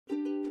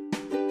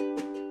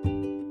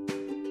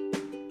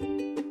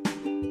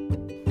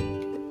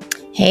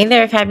Hey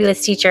there,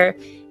 fabulous teacher.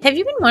 Have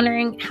you been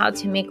wondering how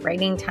to make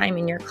writing time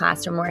in your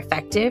classroom more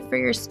effective for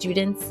your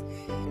students?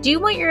 Do you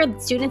want your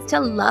students to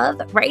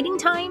love writing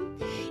time?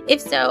 If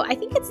so, I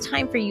think it's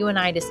time for you and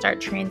I to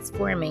start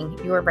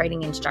transforming your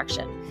writing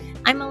instruction.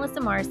 I'm Melissa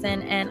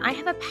Morrison, and I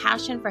have a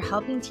passion for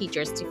helping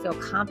teachers to feel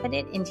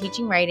confident in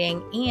teaching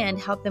writing and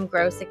help them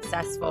grow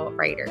successful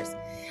writers.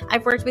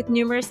 I've worked with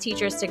numerous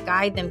teachers to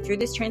guide them through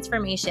this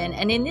transformation,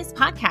 and in this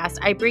podcast,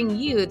 I bring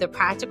you the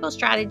practical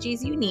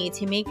strategies you need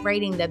to make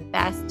writing the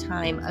best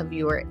time of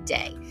your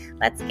day.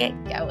 Let's get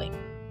going.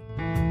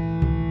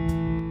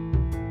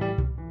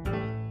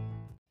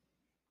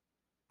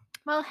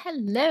 Well,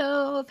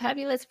 hello,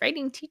 fabulous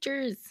writing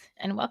teachers,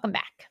 and welcome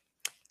back.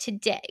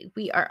 Today,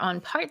 we are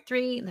on part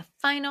 3, the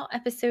final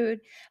episode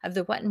of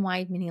the What and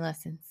Why mini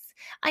lessons.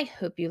 I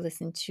hope you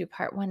listened to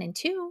part 1 and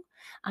 2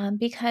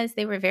 because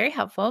they were very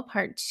helpful.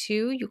 Part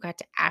 2, you got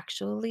to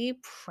actually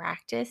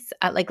practice,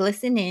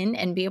 listen in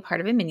and be a part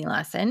of a mini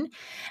lesson.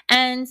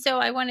 And so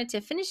I wanted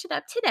to finish it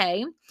up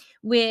today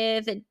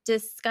with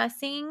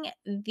discussing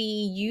the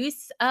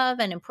use of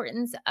and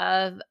importance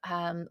of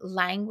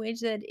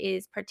language that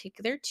is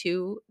particular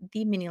to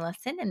the mini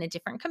lesson and the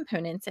different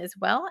components, as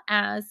well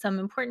as some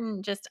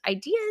important just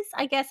ideas,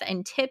 I guess,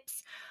 and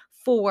tips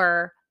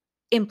for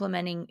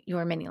implementing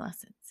your mini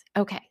lessons.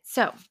 Okay,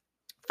 so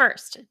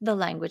first, the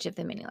language of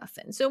the mini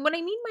lesson. So, what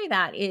I mean by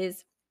that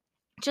is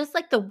just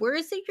like the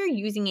words that you're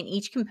using in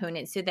each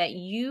component so that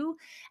you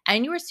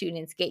and your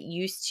students get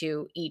used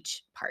to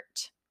each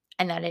part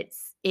and that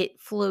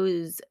it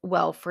flows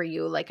well for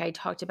you, like I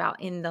talked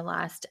about in the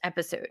last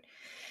episode.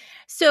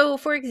 So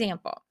for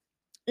example,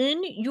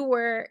 in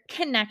your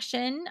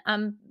connection,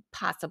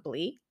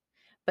 possibly,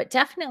 but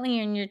definitely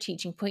in your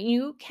teaching point,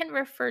 you can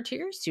refer to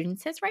your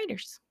students as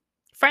writers.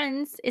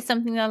 Friends is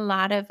something that a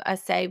lot of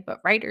us say,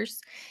 but writers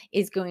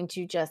is going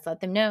to just let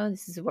them know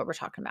this is what we're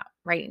talking about,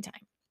 writing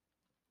time.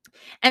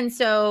 And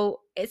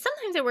so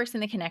sometimes it works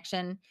in the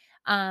connection.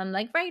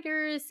 Like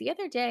writers, the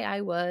other day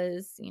I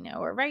was,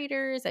 or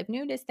writers, I've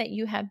noticed that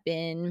you have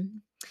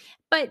been,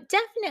 but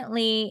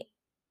definitely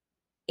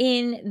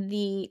in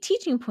the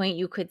teaching point,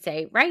 you could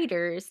say,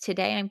 writers,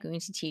 today I'm going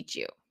to teach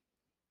you.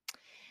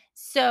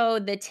 So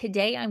the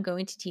today I'm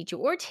going to teach you,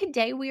 or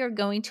today we are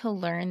going to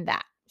learn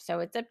that. So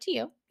it's up to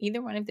you.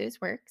 Either one of those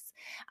works.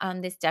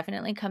 This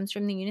definitely comes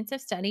from the units of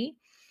study,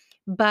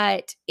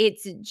 but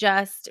it's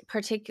just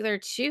particular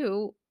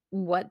to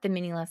what the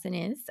mini lesson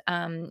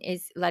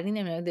is letting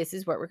them know this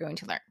is what we're going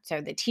to learn.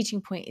 So the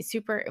teaching point is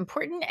super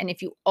important. And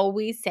if you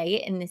always say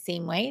it in the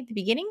same way at the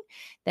beginning,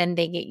 then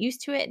they get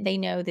used to it. They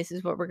know this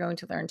is what we're going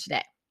to learn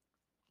today.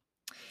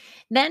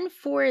 Then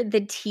for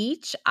the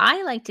teach,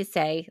 I like to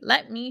say,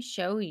 let me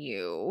show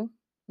you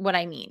what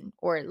I mean,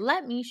 or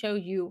let me show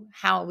you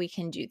how we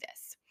can do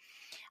this.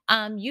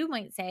 You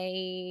might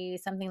say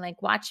something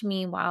like, watch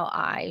me while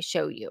I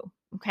show you.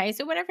 Okay.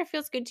 So whatever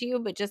feels good to you,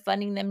 but just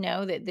letting them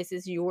know that this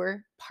is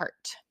your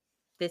part.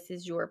 This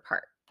is your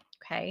part.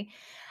 Okay.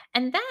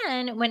 And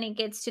then when it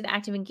gets to the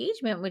active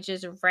engagement, which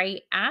is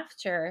right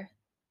after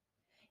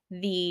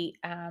the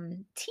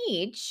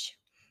teach,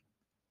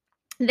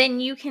 then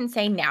you can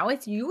say, now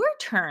it's your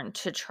turn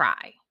to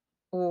try.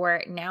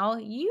 Or now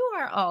you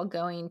are all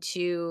going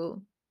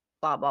to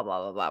blah, blah, blah,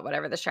 blah, blah,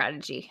 whatever the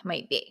strategy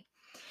might be.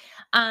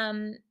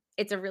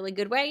 It's a really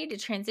good way to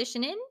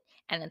transition in,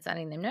 and it's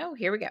letting them know,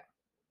 here we go.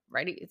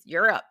 Ready?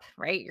 You're up,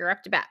 right? You're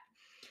up to bat.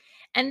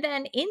 And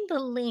then in the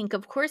link,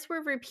 of course,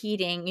 we're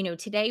repeating,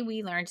 today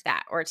we learned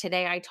that, or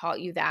today I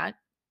taught you that.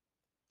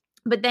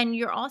 But then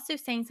you're also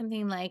saying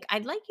something like,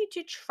 I'd like you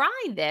to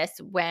try this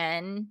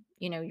when,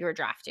 you're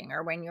drafting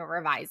or when you're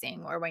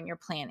revising or when you're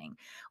planning,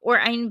 or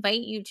I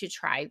invite you to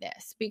try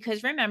this,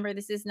 because remember,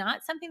 this is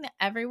not something that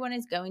everyone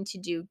is going to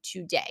do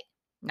today.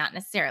 Not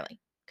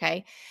necessarily.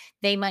 Okay.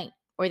 They might,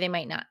 or they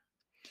might not.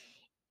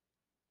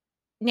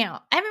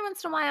 Now, every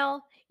once in a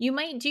while, you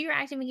might do your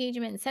active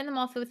engagement and send them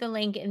off with a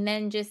link and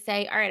then just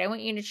say, all right, I want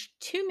you to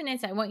 2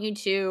 minutes. I want you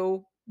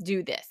to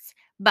do this.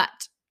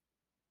 But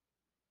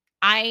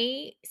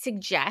I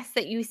suggest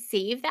that you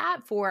save that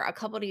for a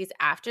couple days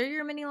after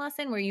your mini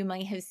lesson, where you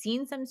might have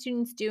seen some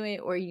students do it,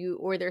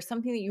 or there's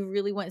something that you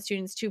really want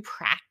students to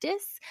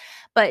practice.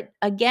 But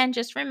again,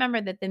 just remember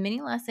that the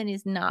mini lesson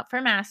is not for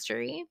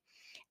mastery.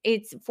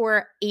 It's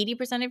for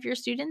 80% of your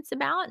students,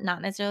 about,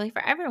 not necessarily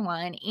for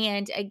everyone.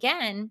 And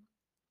again,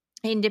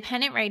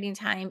 independent writing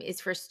time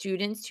is for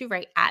students to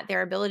write at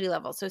their ability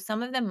level. So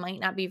some of them might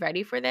not be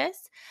ready for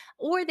this,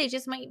 or they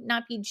just might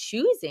not be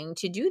choosing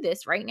to do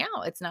this right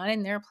now. It's not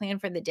in their plan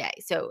for the day.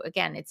 So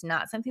again, it's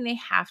not something they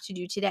have to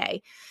do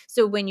today.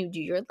 So when you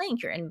do your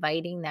link, you're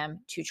inviting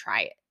them to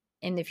try it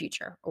in the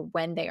future, or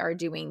when they are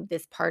doing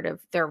this part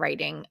of their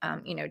writing,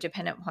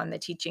 dependent upon the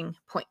teaching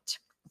point.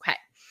 Okay.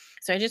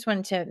 So I just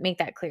wanted to make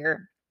that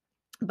clear,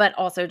 but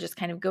also just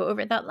kind of go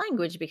over that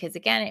language, because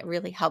again, it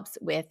really helps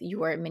with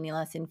your mini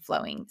lesson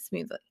flowing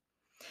smoothly.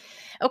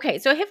 Okay,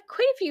 so I have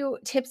quite a few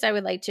tips I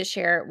would like to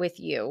share with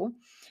you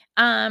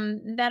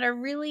that are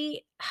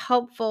really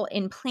helpful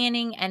in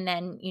planning and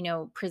then,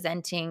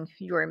 presenting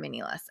your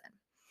mini lesson.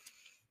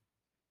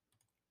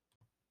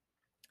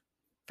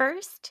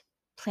 First,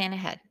 plan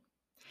ahead.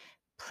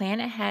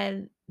 Plan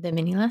ahead the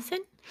mini lesson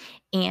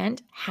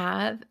and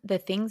have the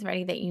things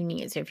ready that you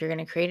need. So if you're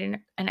going to create an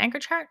anchor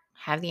chart,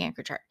 have the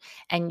anchor chart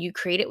and you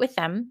create it with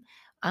them,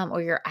 or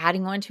you're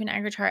adding on to an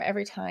anchor chart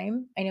every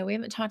time. I know we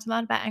haven't talked a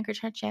lot about anchor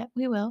charts yet.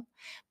 We will,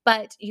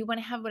 but you want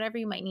to have whatever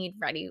you might need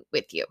ready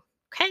with you.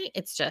 Okay.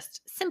 It's just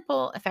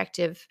simple,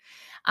 effective.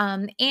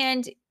 And,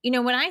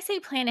 when I say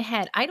plan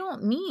ahead, I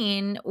don't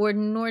mean, or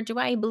nor do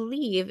I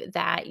believe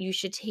that you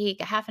should take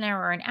a half an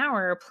hour or an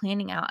hour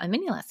planning out a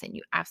mini lesson.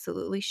 You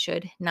absolutely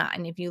should not.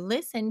 And if you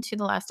listen to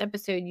the last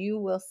episode, you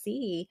will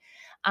see,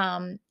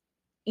 um,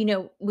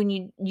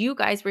 when you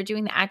guys were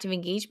doing the active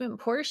engagement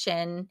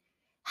portion,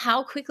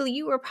 how quickly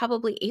you were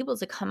probably able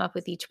to come up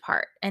with each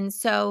part. And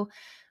so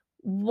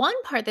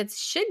one part that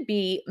should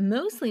be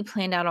mostly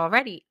planned out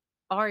already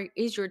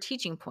is your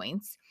teaching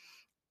points.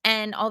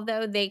 And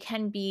although they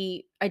can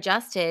be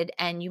adjusted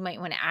and you might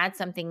want to add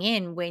something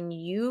in when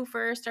you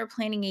first are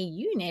planning a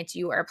unit,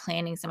 you are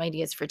planning some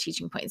ideas for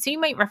teaching points. So you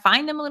might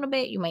refine them a little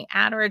bit, you might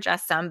add or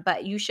adjust some,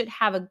 but you should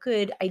have a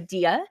good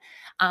idea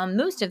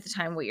most of the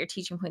time what your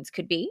teaching points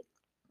could be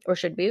or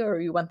should be, or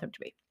you want them to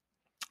be.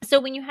 So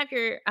when you have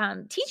your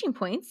teaching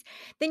points,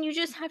 then you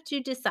just have to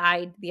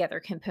decide the other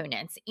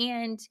components.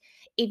 And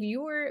if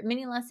your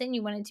mini lesson,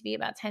 you want it to be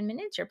about 10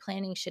 minutes, your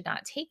planning should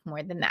not take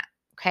more than that.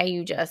 Okay.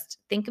 You just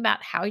think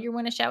about how you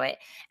want to show it.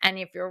 And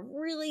if you're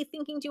really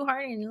thinking too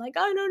hard and you're like,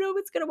 I don't know if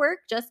it's going to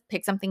work, just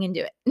pick something and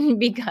do it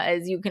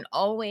because you can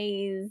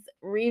always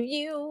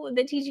review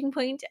the teaching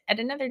point at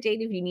another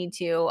date if you need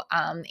to.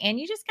 And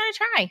you just got to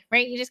try,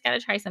 right? You just got to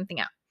try something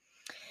out.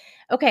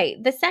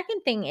 Okay, the second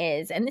thing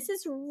is, and this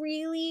is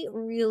really,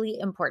 really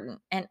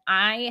important, and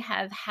I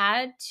have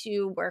had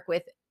to work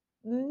with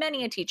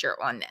many a teacher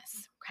on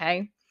this.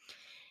 Okay.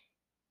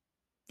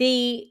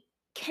 The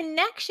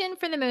connection,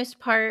 for the most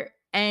part,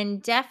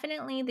 and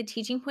definitely the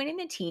teaching point and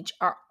the teach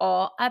are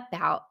all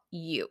about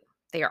you.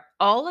 They are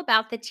all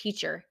about the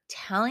teacher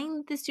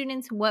telling the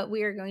students what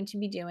we are going to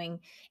be doing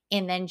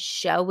and then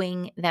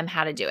showing them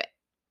how to do it.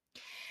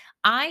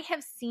 I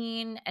have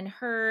seen and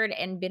heard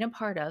and been a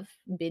part of,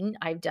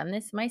 I've done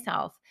this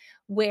myself,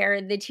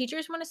 where the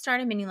teachers want to start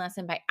a mini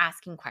lesson by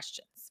asking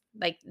questions.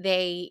 Like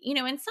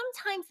and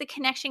sometimes the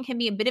connection can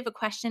be a bit of a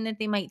question that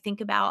they might think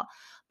about,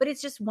 but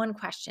it's just one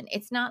question.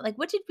 It's not like,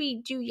 what did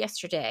we do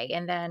yesterday?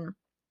 And then,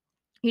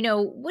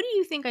 what do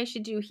you think I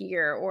should do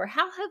here? Or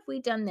how have we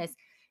done this?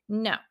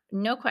 No,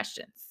 no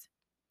questions.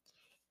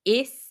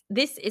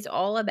 This is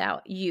all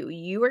about you.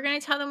 You are going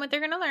to tell them what they're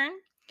going to learn.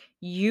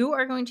 You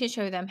are going to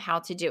show them how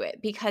to do it.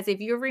 Because if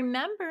you're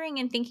remembering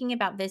and thinking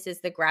about this as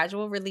the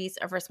gradual release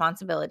of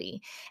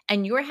responsibility,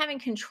 and you're having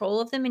control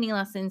of the mini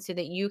lessons so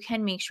that you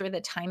can make sure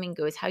the timing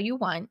goes how you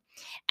want,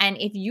 and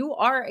if you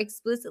are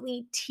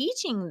explicitly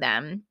teaching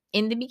them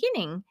in the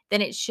beginning,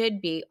 then it should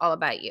be all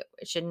about you.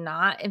 It should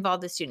not involve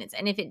the students.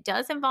 And if it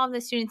does involve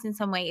the students in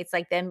some way, it's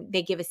like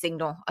they give a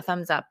signal, a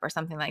thumbs up, or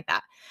something like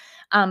that.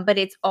 But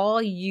it's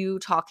all you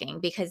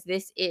talking because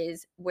this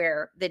is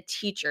where the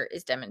teacher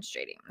is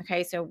demonstrating.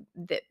 Okay. So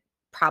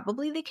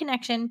probably the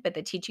connection, but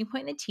the teaching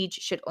point and the teach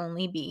should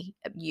only be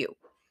you.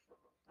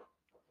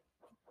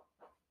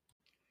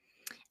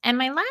 And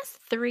my last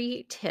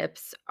three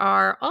tips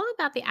are all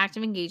about the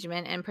active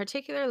engagement and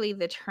particularly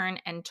the turn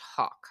and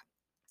talk.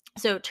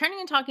 So, turning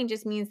and talking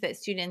just means that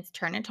students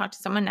turn and talk to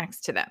someone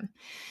next to them.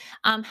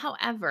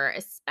 However,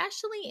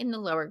 especially in the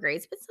lower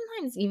grades, but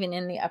sometimes even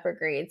in the upper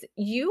grades,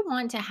 you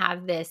want to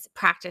have this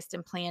practiced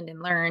and planned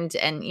and learned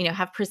and,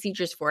 have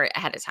procedures for it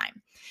ahead of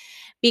time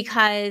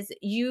because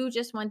you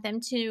just want them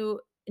to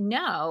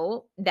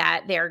know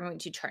that they're going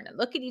to turn and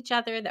look at each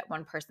other, that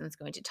one person's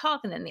going to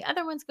talk and then the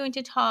other one's going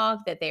to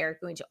talk, that they are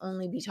going to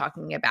only be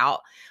talking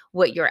about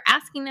what you're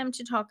asking them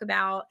to talk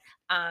about.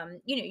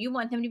 You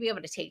want them to be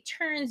able to take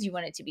turns, you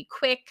want it to be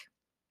quick.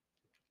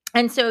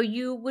 And so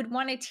you would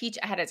want to teach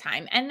ahead of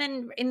time. And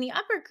then in the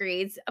upper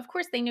grades, of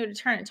course, they know to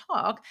turn and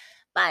talk,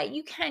 but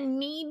you can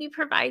maybe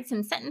provide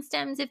some sentence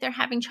stems if they're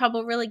having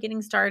trouble really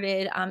getting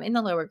started. In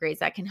the lower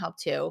grades, that can help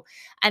too.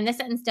 And the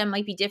sentence stem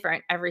might be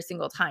different every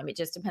single time. It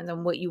just depends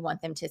on what you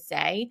want them to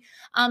say.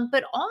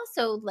 But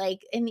also, like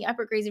in the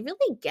upper grades,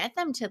 really get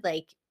them to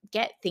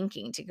get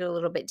thinking to go a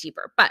little bit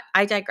deeper. But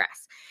I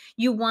digress.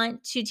 You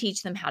want to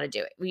teach them how to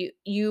do it.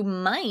 You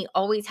might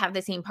always have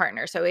the same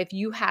partner. So if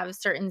you have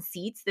certain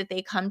seats that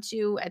they come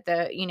to at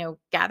the,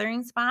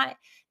 gathering spot,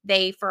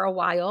 they for a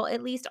while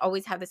at least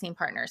always have the same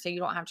partner. So you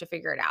don't have to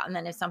figure it out. And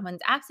then if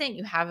someone's absent,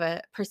 you have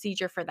a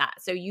procedure for that.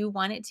 So you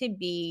want it to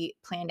be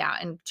planned out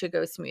and to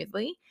go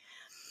smoothly.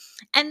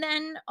 And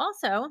then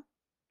also,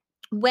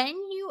 when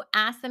you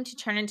ask them to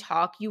turn and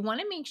talk, you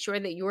want to make sure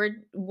that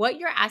what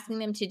you're asking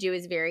them to do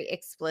is very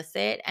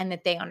explicit and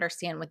that they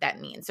understand what that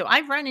means. So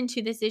I've run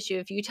into this issue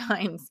a few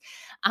times,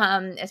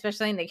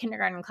 especially in the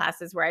kindergarten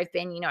classes where I've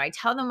been, I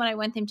tell them what I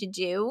want them to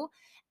do,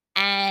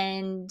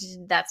 and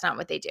that's not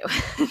what they do.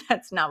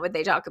 That's not what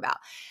they talk about.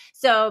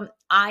 So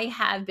I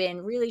have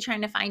been really trying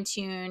to fine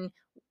tune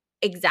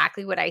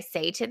exactly what I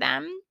say to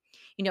them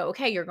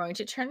okay, you're going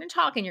to turn and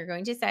talk and you're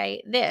going to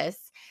say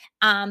this.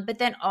 But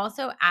then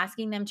also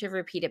asking them to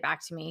repeat it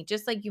back to me,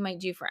 just like you might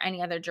do for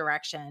any other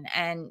direction,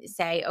 and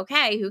say,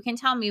 okay, who can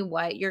tell me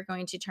what you're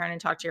going to turn and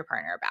talk to your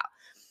partner about?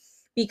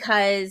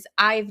 Because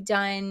I've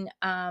done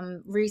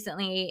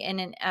recently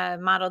in a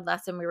modeled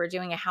lesson, we were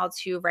doing a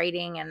how-to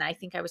writing, and I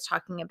think I was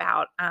talking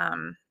about,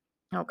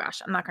 oh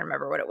gosh, I'm not going to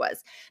remember what it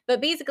was.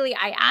 But basically,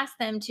 I asked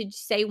them to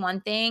say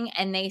one thing,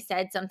 and they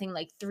said something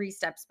like 3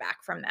 steps back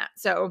from that.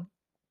 So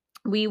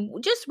we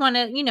just want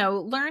to,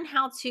 learn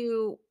how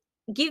to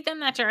give them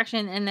that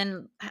direction, and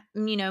then,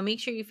 make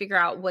sure you figure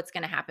out what's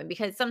going to happen,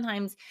 because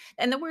sometimes,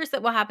 and the worst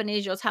that will happen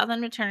is you'll tell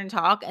them to turn and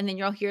talk, and then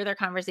you'll hear their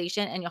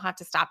conversation and you'll have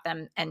to stop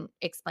them and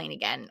explain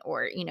again,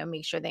 or,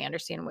 make sure they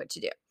understand what to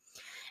do.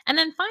 And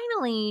then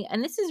finally,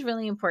 and this is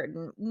really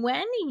important,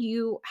 when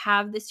you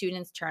have the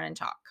students turn and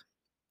talk,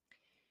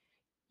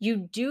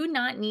 you do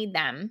not need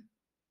them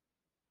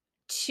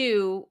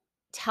to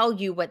tell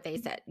you what they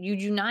said. You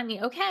do not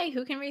need, okay,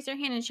 who can raise their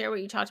hand and share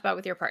what you talked about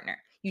with your partner?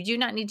 You do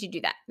not need to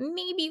do that.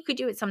 Maybe you could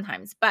do it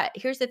sometimes, but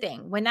here's the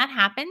thing. When that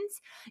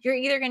happens, you're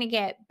either going to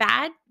get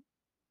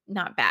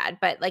not bad,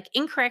 but like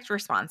incorrect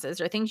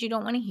responses or things you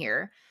don't want to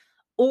hear,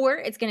 or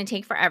it's going to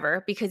take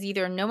forever because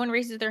either no one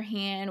raises their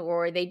hand,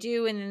 or they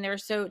do and then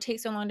it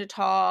takes so long to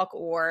talk,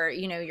 or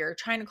you're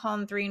trying to call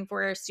them 3 and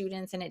 4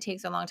 students and it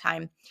takes a long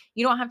time.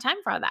 You don't have time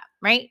for all that,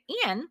 right?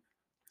 And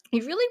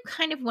you really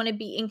kind of want to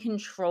be in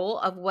control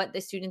of what the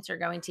students are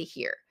going to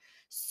hear.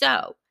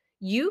 So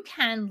you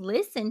can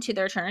listen to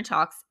their turn of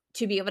talks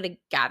to be able to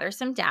gather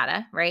some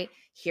data, right?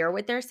 Hear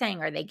what they're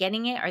saying. Are they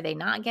getting it? Are they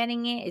not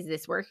getting it? Is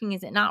this working?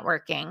 Is it not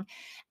working?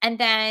 And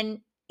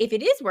then if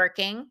it is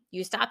working,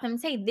 you stop them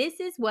and say, this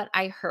is what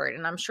I heard.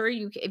 And I'm sure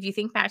if you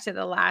think back to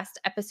the last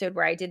episode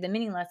where I did the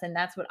mini lesson,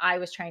 that's what I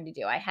was trying to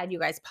do. I had you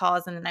guys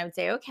pause and then I would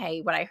say,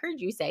 okay, what I heard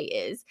you say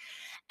is,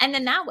 and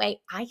then that way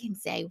I can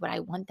say what I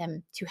want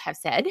them to have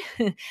said,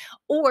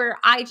 or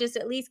I just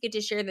at least get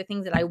to share the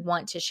things that I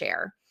want to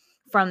share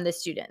from the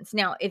students.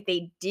 Now, if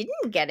they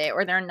didn't get it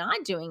or they're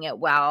not doing it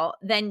well,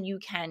 then you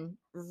can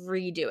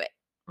redo it,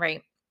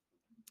 right?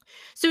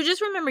 So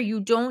just remember, you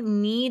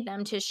don't need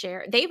them to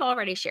share. They've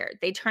already shared.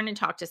 They turn and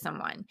talk to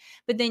someone,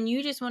 but then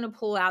you just want to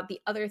pull out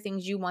the other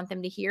things you want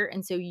them to hear.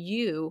 And so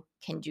you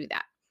can do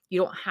that.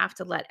 You don't have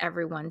to let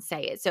everyone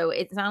say it. So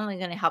it's not only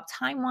going to help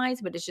time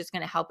wise, but it's just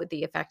going to help with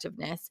the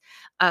effectiveness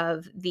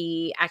of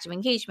the active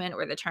engagement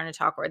or the turn and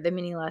talk or the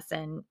mini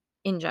lesson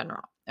in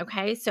general.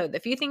 Okay. So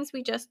the few things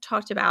we just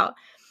talked about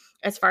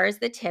as far as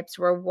the tips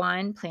were: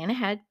 1, plan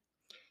ahead;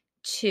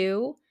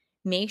 2,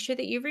 make sure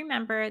that you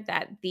remember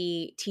that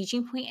the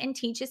teaching point and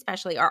teach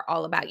especially are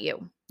all about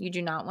you. You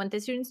do not want the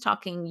students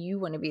talking. You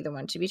want to be the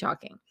one to be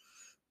talking.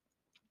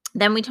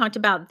 Then we talked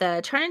about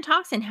the turn and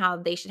talks and how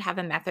they should have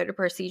a method or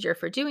procedure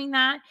for doing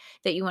that,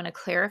 that you want to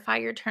clarify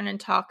your turn and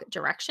talk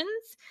directions,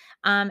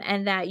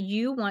 and that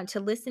you want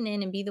to listen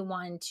in and be the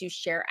one to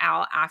share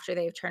out after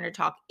they've turned or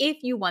talk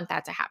if you want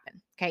that to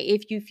happen. Okay.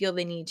 If you feel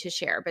the need to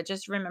share, but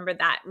just remember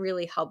that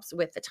really helps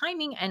with the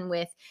timing and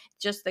with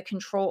just the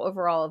control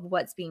overall of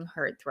what's being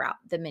heard throughout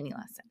the mini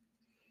lesson.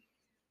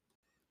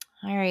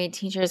 All right,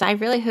 teachers, I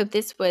really hope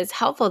this was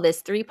helpful,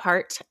 this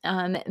 3-part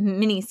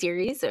mini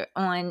series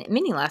on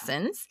mini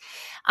lessons.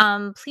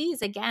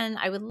 Please, again,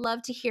 I would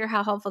love to hear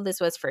how helpful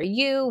this was for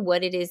you,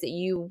 what it is that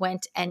you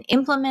went and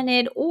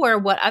implemented, or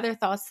what other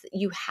thoughts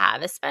you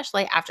have,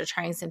 especially after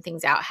trying some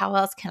things out. How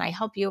else can I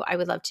help you? I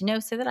would love to know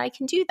so that I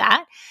can do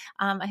that.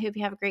 I hope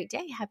you have a great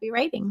day. Happy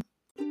writing.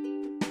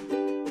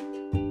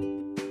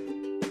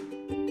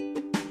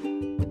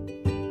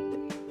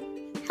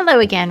 Hello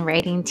again,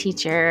 writing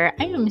teacher.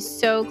 I am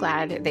so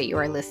glad that you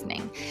are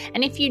listening.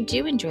 And if you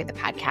do enjoy the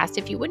podcast,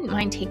 if you wouldn't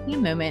mind taking a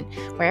moment,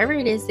 wherever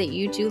it is that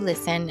you do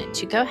listen,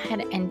 to go ahead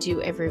and do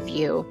a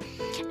review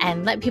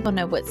and let people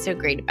know what's so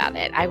great about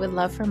it. I would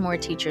love for more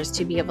teachers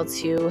to be able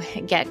to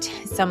get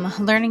some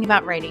learning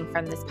about writing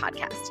from this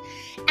podcast.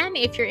 And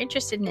if you're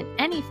interested in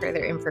any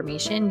further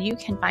information, you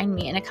can find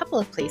me in a couple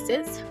of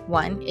places.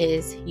 One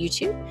is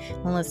YouTube,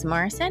 Melissa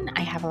Morrison.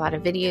 I have a lot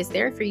of videos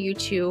there for you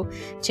to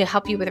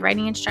help you with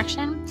writing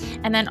instruction.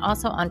 And then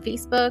also on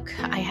Facebook,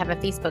 I have a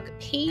Facebook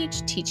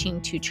page,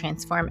 Teaching to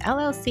Transform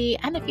LLC,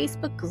 and a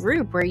Facebook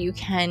group where you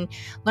can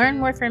learn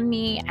more from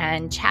me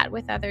and chat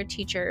with other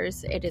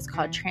teachers. It is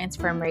called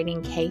Transform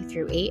Writing K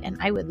through 8, and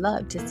I would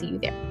love to see you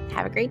there.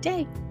 Have a great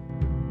day.